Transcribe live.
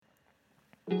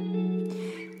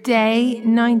Day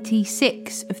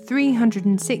 96 of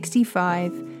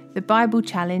 365, the Bible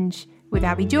Challenge with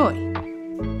Abi Joy.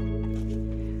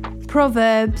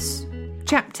 Proverbs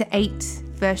chapter 8,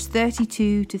 verse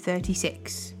 32 to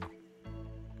 36.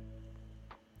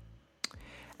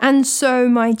 And so,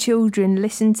 my children,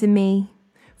 listen to me,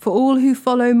 for all who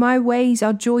follow my ways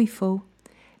are joyful.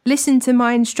 Listen to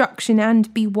my instruction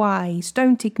and be wise,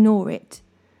 don't ignore it.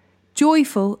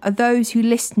 Joyful are those who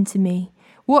listen to me,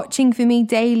 watching for me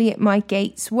daily at my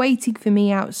gates, waiting for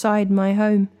me outside my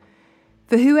home.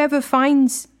 For whoever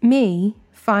finds me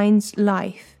finds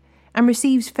life and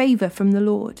receives favour from the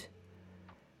Lord.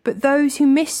 But those who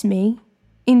miss me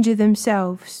injure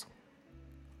themselves.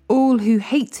 All who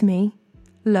hate me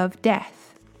love death.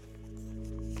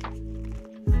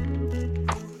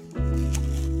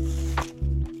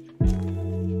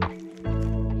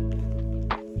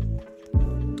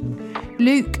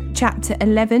 Luke chapter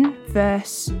 11,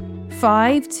 verse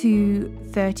 5 to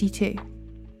 32.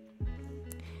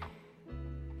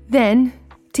 Then,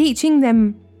 teaching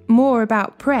them more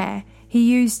about prayer,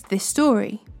 he used this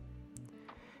story.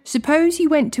 Suppose you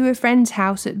went to a friend's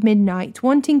house at midnight,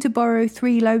 wanting to borrow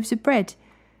 3 loaves of bread.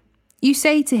 You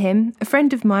say to him, "A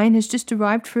friend of mine has just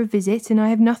arrived for a visit and I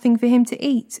have nothing for him to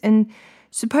eat." And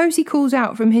suppose he calls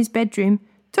out from his bedroom,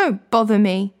 "Don't bother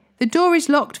me. The door is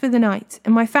locked for the night,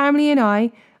 and my family and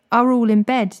I are all in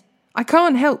bed. I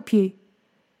can't help you."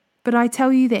 But I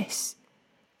tell you this,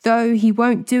 though he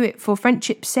won't do it for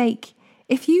friendship's sake,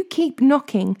 if you keep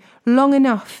knocking long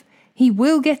enough, he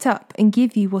will get up and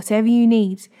give you whatever you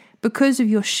need because of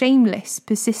your shameless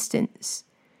persistence.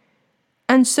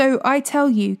 And so I tell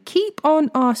you, keep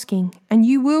on asking, and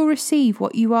you will receive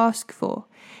what you ask for.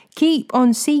 Keep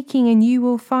on seeking, and you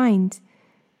will find.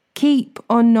 Keep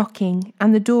on knocking,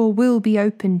 and the door will be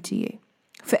opened to you.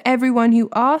 For everyone who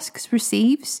asks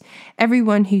receives,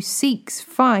 everyone who seeks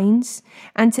finds,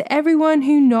 and to everyone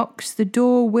who knocks the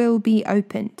door will be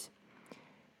opened.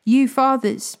 You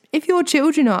fathers, if your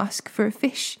children ask for a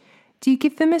fish, do you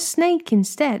give them a snake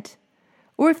instead?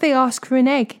 Or if they ask for an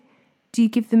egg, do you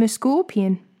give them a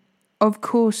scorpion? Of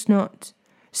course not.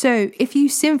 So, if you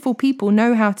sinful people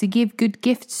know how to give good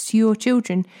gifts to your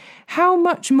children, how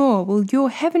much more will your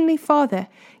heavenly Father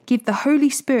give the Holy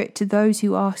Spirit to those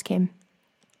who ask him?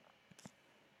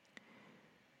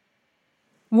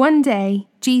 One day,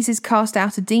 Jesus cast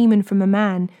out a demon from a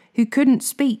man who couldn't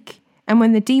speak, and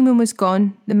when the demon was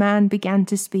gone, the man began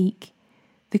to speak.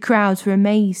 The crowds were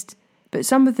amazed, but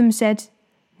some of them said,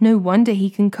 "No wonder he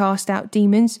can cast out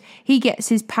demons. He gets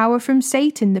his power from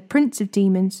Satan, the prince of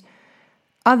demons."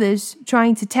 Others,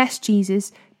 trying to test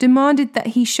Jesus, demanded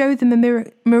that he show them a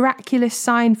miraculous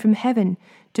sign from heaven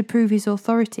to prove his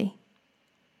authority.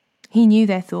 He knew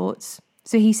their thoughts,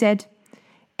 so he said,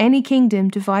 "Any kingdom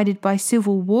divided by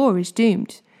civil war is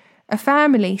doomed. A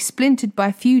family splintered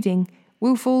by feuding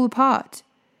will fall apart.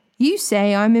 You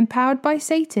say I'm empowered by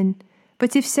Satan,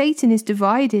 but if Satan is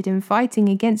divided and fighting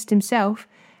against himself,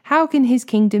 how can his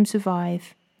kingdom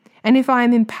survive? And if I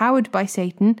am empowered by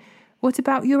Satan, what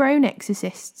about your own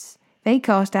exorcists? They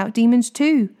cast out demons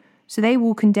too, so they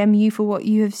will condemn you for what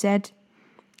you have said.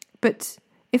 But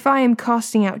if I am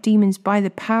casting out demons by the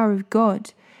power of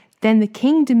God, then the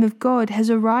kingdom of God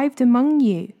has arrived among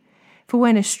you. For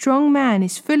when a strong man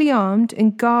is fully armed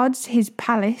and guards his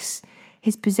palace,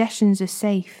 his possessions are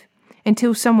safe,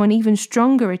 until someone even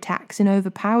stronger attacks and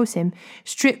overpowers him,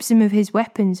 strips him of his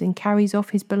weapons and carries off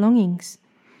his belongings.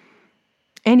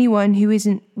 Anyone who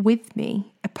isn't with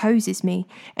me opposes me,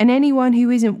 and anyone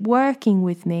who isn't working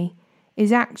with me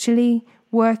is actually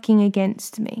working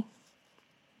against me.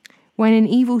 When an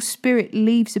evil spirit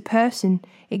leaves a person,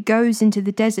 it goes into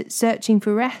the desert searching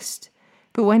for rest.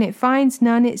 But when it finds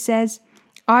none, it says,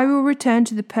 "I will return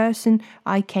to the person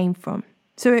I came from."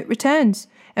 So it returns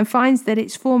and finds that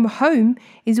its former home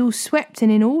is all swept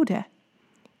and in order.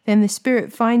 Then the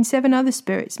spirit finds 7 other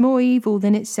spirits more evil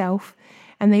than itself,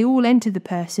 and they all enter the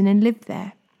person and live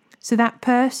there. So that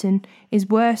person is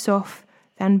worse off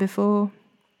than before.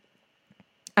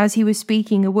 As he was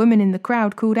speaking, a woman in the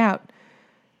crowd called out,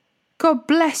 "God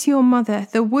bless your mother,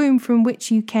 the womb from which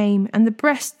you came, and the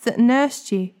breasts that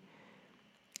nursed you."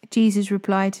 Jesus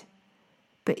replied,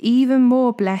 "But even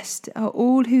more blessed are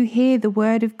all who hear the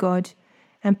word of God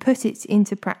and put it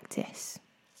into practice."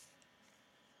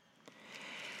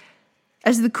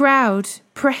 As the crowd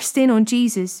pressed in on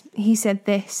Jesus, he said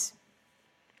this,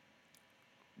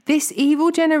 "This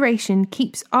evil generation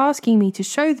keeps asking me to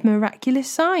show them a miraculous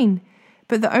sign,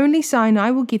 but the only sign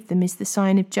I will give them is the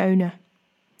sign of Jonah."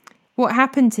 What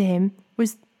happened to him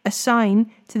was a sign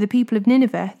to the people of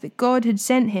Nineveh that God had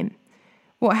sent him.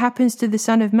 What happens to the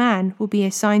Son of Man will be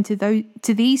a sign to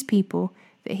these people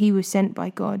that he was sent by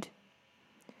God.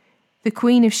 The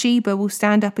Queen of Sheba will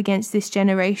stand up against this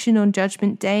generation on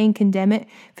Judgment Day and condemn it,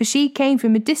 for she came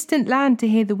from a distant land to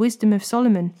hear the wisdom of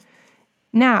Solomon.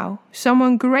 Now,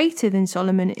 someone greater than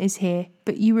Solomon is here,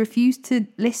 but you refuse to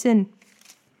listen.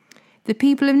 The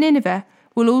people of Nineveh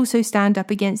will also stand up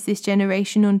against this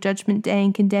generation on Judgment Day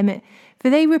and condemn it,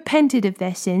 for they repented of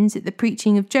their sins at the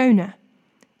preaching of Jonah.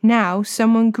 Now,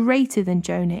 someone greater than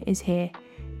Jonah is here,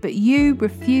 but you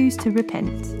refuse to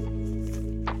repent.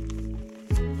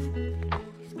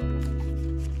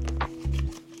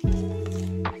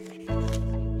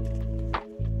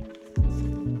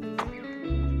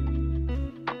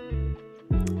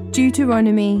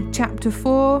 Deuteronomy chapter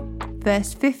 4,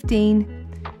 verse 15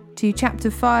 to chapter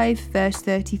 5, verse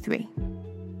 33.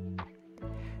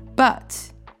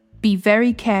 But be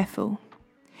very careful.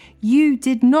 You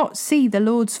did not see the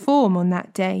Lord's form on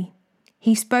that day.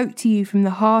 He spoke to you from the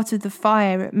heart of the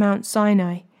fire at Mount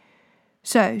Sinai.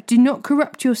 So do not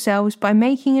corrupt yourselves by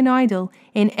making an idol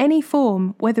in any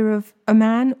form, whether of a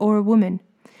man or a woman,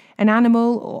 an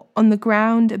animal on the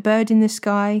ground, a bird in the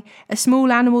sky, a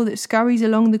small animal that scurries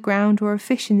along the ground, or a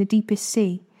fish in the deepest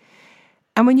sea.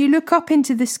 And when you look up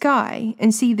into the sky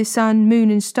and see the sun, moon,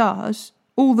 and stars,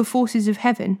 all the forces of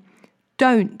heaven,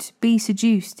 don't be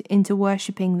seduced into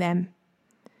worshipping them.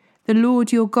 The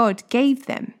Lord your God gave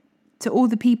them to all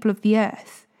the people of the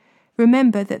earth.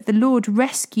 Remember that the Lord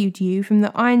rescued you from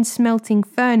the iron-smelting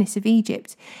furnace of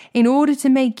Egypt in order to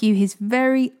make you his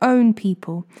very own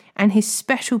people and his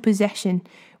special possession,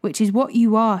 which is what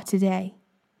you are today.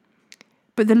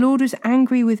 But the Lord was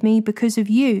angry with me because of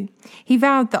you. He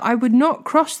vowed that I would not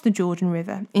cross the Jordan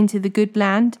River into the good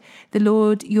land the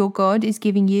Lord your God is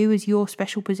giving you as your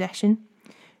special possession.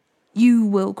 You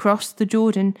will cross the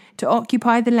Jordan to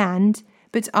occupy the land,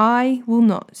 but I will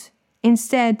not.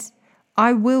 Instead,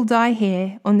 I will die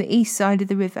here on the east side of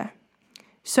the river.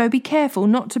 So be careful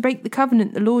not to break the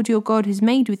covenant the Lord your God has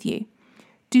made with you.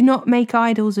 Do not make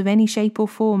idols of any shape or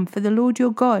form, for the Lord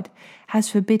your God has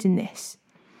forbidden this.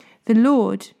 The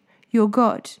Lord your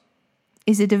God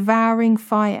is a devouring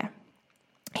fire.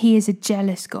 He is a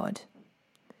jealous God.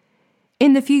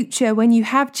 In the future, when you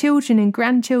have children and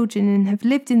grandchildren and have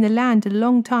lived in the land a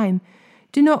long time,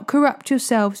 do not corrupt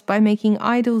yourselves by making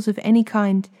idols of any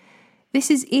kind.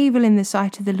 This is evil in the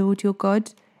sight of the Lord your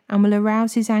God and will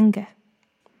arouse his anger.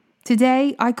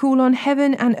 Today I call on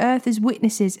heaven and earth as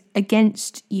witnesses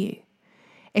against you.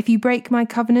 If you break my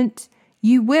covenant,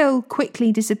 you will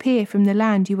quickly disappear from the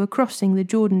land you were crossing the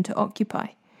Jordan to occupy.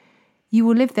 You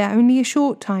will live there only a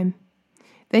short time.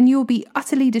 Then you will be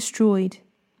utterly destroyed.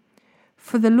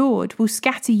 For the Lord will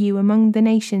scatter you among the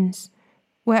nations,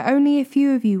 where only a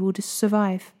few of you will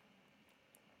survive.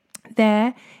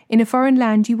 There, in a foreign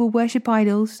land, you will worship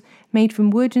idols made from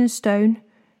wood and stone,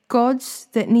 gods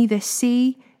that neither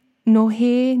see, nor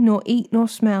hear, nor eat, nor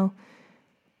smell.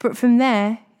 But from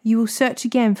there, you will search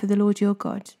again for the Lord your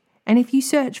God. And if you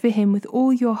search for him with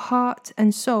all your heart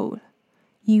and soul,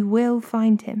 you will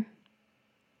find him.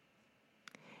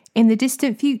 In the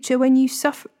distant future, when you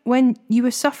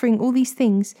are suffering all these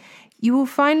things, you will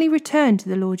finally return to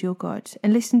the Lord your God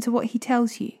and listen to what he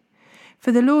tells you.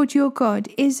 For the Lord your God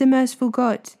is a merciful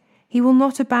God. He will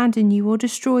not abandon you or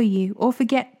destroy you or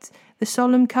forget the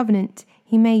solemn covenant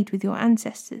he made with your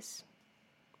ancestors.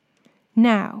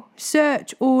 Now,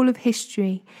 search all of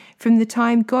history from the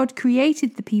time God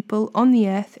created the people on the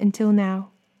earth until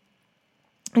now,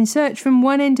 and search from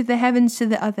one end of the heavens to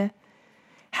the other.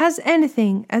 Has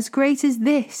anything as great as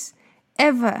this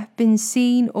ever been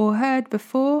seen or heard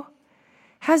before?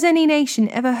 Has any nation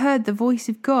ever heard the voice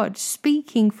of God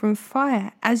speaking from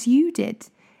fire as you did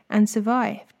and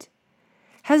survived?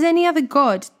 Has any other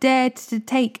God dared to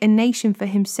take a nation for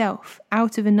himself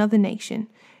out of another nation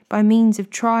by means of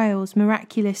trials,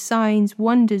 miraculous signs,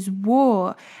 wonders,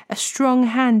 war, a strong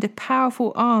hand, a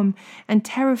powerful arm, and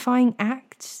terrifying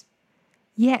acts?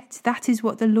 Yet that is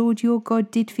what the Lord your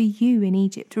God did for you in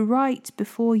Egypt, right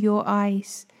before your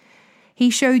eyes. He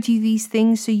showed you these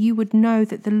things so you would know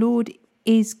that the Lord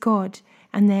is God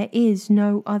and there is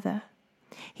no other.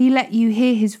 He let you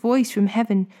hear his voice from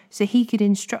heaven so he could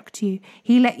instruct you.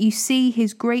 He let you see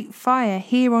his great fire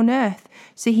here on earth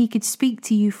so he could speak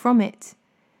to you from it.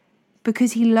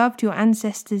 Because he loved your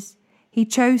ancestors, he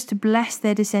chose to bless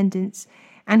their descendants,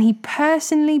 and he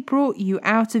personally brought you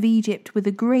out of Egypt with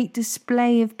a great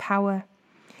display of power.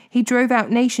 He drove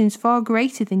out nations far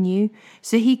greater than you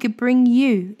so he could bring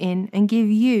you in and give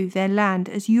you their land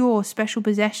as your special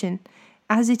possession,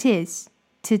 as it is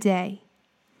today.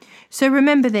 So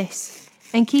remember this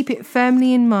and keep it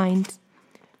firmly in mind.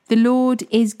 The Lord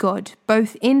is God,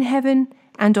 both in heaven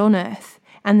and on earth,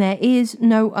 and there is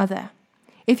no other.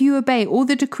 If you obey all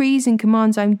the decrees and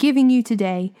commands I'm giving you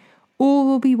today, all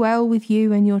will be well with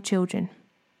you and your children.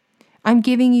 I'm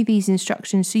giving you these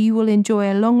instructions so you will enjoy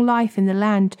a long life in the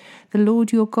land the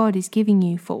Lord your God is giving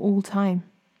you for all time.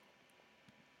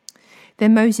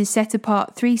 Then Moses set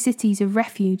apart 3 cities of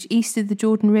refuge east of the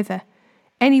Jordan River.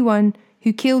 Anyone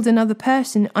who killed another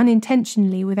person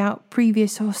unintentionally without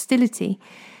previous hostility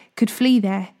could flee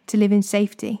there to live in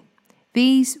safety.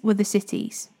 These were the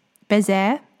cities: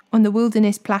 Bezer, on the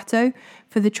wilderness plateau,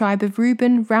 for the tribe of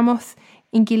Reuben; Ramoth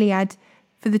in Gilead,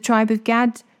 for the tribe of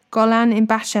Gad; Golan in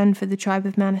Bashan, for the tribe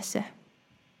of Manasseh.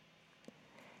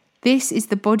 This is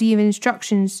the body of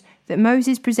instructions that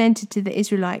Moses presented to the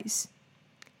Israelites.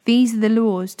 These are the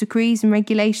laws, decrees, and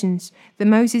regulations that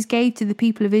Moses gave to the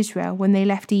people of Israel when they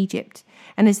left Egypt,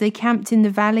 and as they camped in the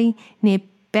valley near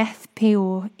Beth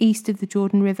Peor, east of the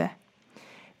Jordan River.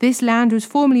 This land was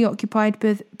formerly occupied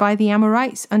by the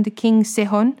Amorites under King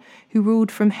Sihon, who ruled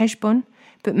from Heshbon,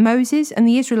 but Moses and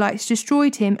the Israelites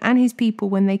destroyed him and his people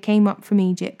when they came up from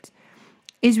Egypt.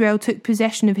 Israel took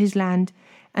possession of his land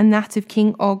and that of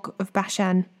King Og of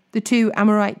Bashan, the 2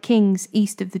 Amorite kings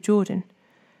east of the Jordan.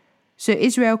 So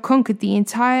Israel conquered the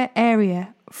entire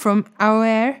area from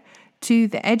Aroer to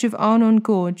the edge of Arnon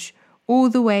Gorge, all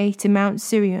the way to Mount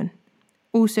Sirion,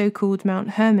 also called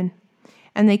Mount Hermon.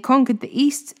 And they conquered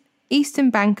the eastern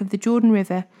bank of the Jordan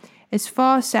River as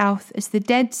far south as the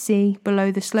Dead Sea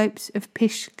below the slopes of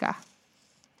Pisgah.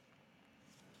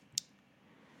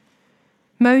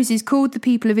 Moses called the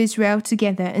people of Israel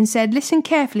together and said, "Listen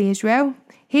carefully, Israel.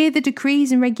 Hear the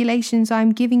decrees and regulations I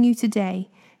am giving you today,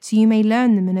 so you may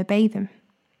learn them and obey them.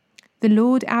 The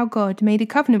Lord our God made a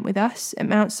covenant with us at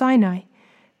Mount Sinai.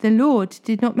 The Lord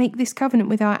did not make this covenant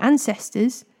with our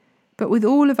ancestors, but with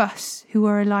all of us who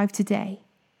are alive today.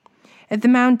 At the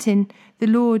mountain, the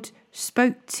Lord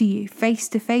spoke to you face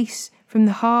to face from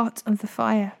the heart of the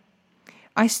fire.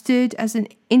 I stood as an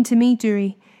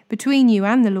intermediary between you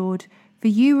and the Lord, for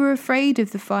you were afraid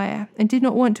of the fire and did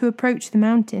not want to approach the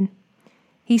mountain.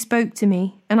 He spoke to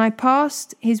me, and I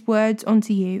passed his words on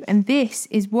to you, and this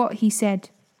is what he said.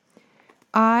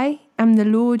 I am the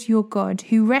Lord your God,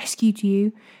 who rescued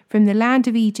you from the land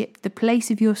of Egypt, the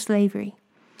place of your slavery.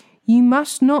 You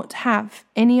must not have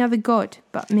any other god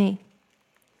but me.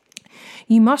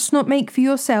 You must not make for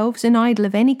yourselves an idol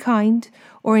of any kind,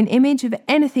 or an image of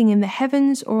anything in the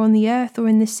heavens or on the earth or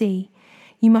in the sea.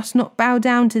 You must not bow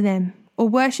down to them or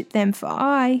worship them, for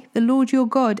I, the Lord your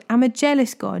God, am a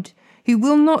jealous God, who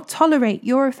will not tolerate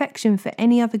your affection for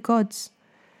any other gods.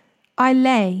 I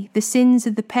lay the sins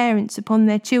of the parents upon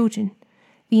their children.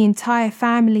 The entire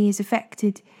family is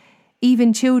affected,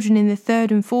 even children in the 3rd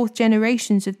and 4th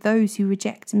generations of those who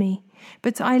reject me.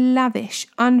 But I lavish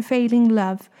unfailing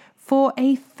love for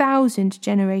 1,000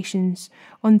 generations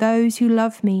on those who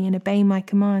love me and obey my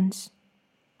commands.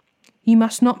 You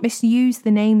must not misuse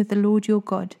the name of the Lord your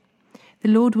God. The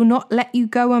Lord will not let you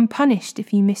go unpunished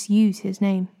if you misuse his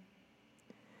name.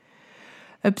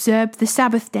 Observe the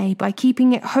Sabbath day by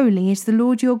keeping it holy as the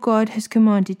Lord your God has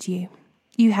commanded you.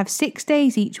 You have 6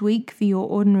 days each week for your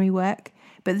ordinary work,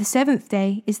 but the 7th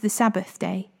day is the Sabbath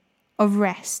day of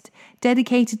rest,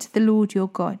 dedicated to the Lord your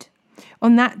God.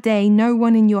 On that day, no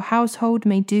one in your household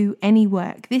may do any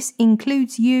work. This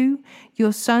includes you,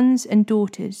 your sons and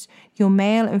daughters, your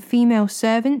male and female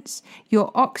servants, your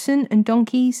oxen and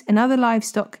donkeys and other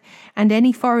livestock, and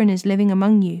any foreigners living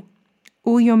among you.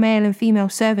 All your male and female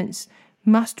servants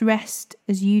must rest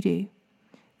as you do.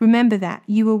 Remember that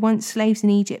you were once slaves in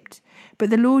Egypt,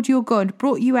 but the Lord your God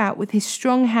brought you out with his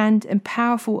strong hand and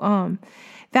powerful arm.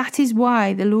 That is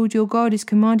why the Lord your God has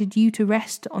commanded you to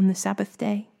rest on the Sabbath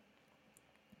day.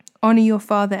 Honor your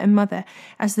father and mother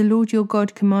as the Lord your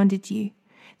God commanded you.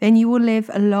 Then you will live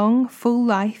a long, full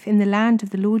life in the land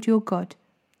of the Lord your God,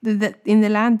 in the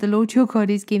land the Lord your God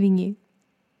is giving you.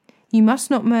 You must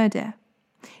not murder.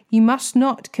 You must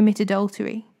not commit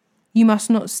adultery. You must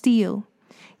not steal.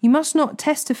 You must not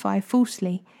testify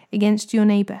falsely against your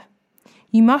neighbor.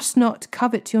 You must not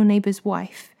covet your neighbor's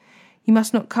wife. You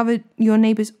must not covet your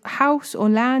neighbor's house or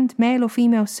land, male or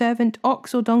female servant,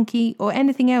 ox or donkey, or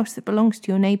anything else that belongs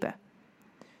to your neighbor.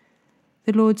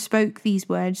 The Lord spoke these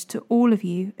words to all of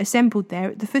you assembled there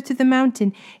at the foot of the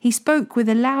mountain. He spoke with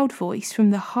a loud voice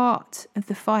from the heart of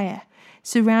the fire,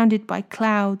 surrounded by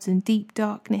clouds and deep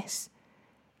darkness.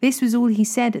 This was all he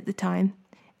said at the time,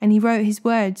 and he wrote his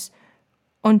words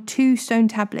on 2 stone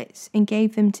tablets and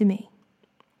gave them to me.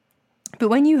 But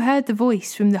when you heard the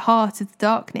voice from the heart of the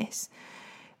darkness,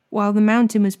 while the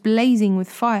mountain was blazing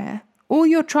with fire, all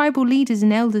your tribal leaders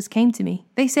and elders came to me.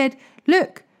 They said,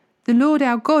 "Look, The Lord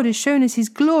our God has shown us his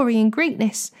glory and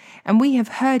greatness, and we have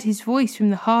heard his voice from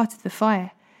the heart of the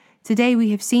fire. Today we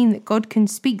have seen that God can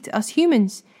speak to us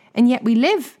humans, and yet we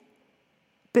live.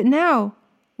 But now,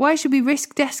 why should we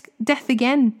risk death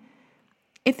again?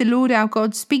 If the Lord our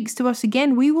God speaks to us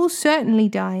again, we will certainly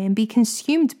die and be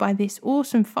consumed by this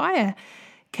awesome fire.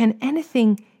 Can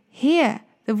anything hear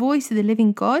the voice of the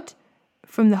living God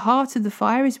from the heart of the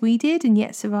fire as we did and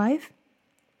yet survive?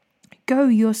 Go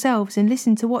yourselves and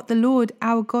listen to what the Lord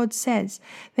our God says.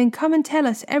 Then come and tell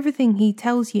us everything he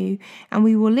tells you, and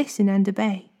we will listen and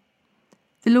obey.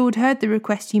 The Lord heard the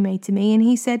request you made to me, and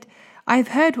he said, I have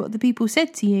heard what the people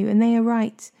said to you, and they are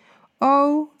right.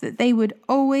 Oh, that they would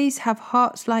always have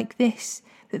hearts like this,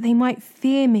 that they might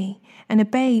fear me and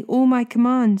obey all my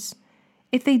commands.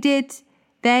 If they did,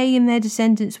 they and their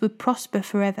descendants would prosper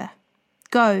forever.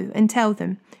 Go and tell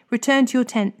them, return to your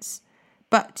tents.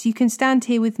 But you can stand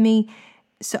here with me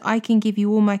so I can give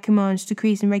you all my commands,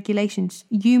 decrees and regulations.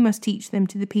 You must teach them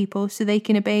to the people so they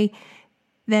can obey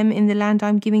them in the land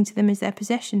I'm giving to them as their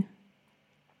possession.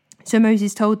 So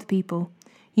Moses told the people,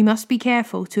 you must be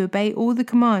careful to obey all the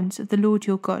commands of the Lord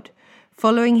your God,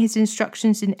 following his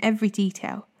instructions in every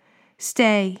detail.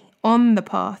 Stay on the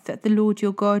path that the Lord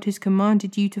your God has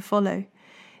commanded you to follow.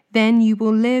 Then you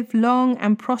will live long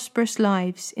and prosperous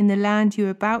lives in the land you are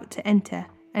about to enter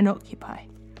and occupy.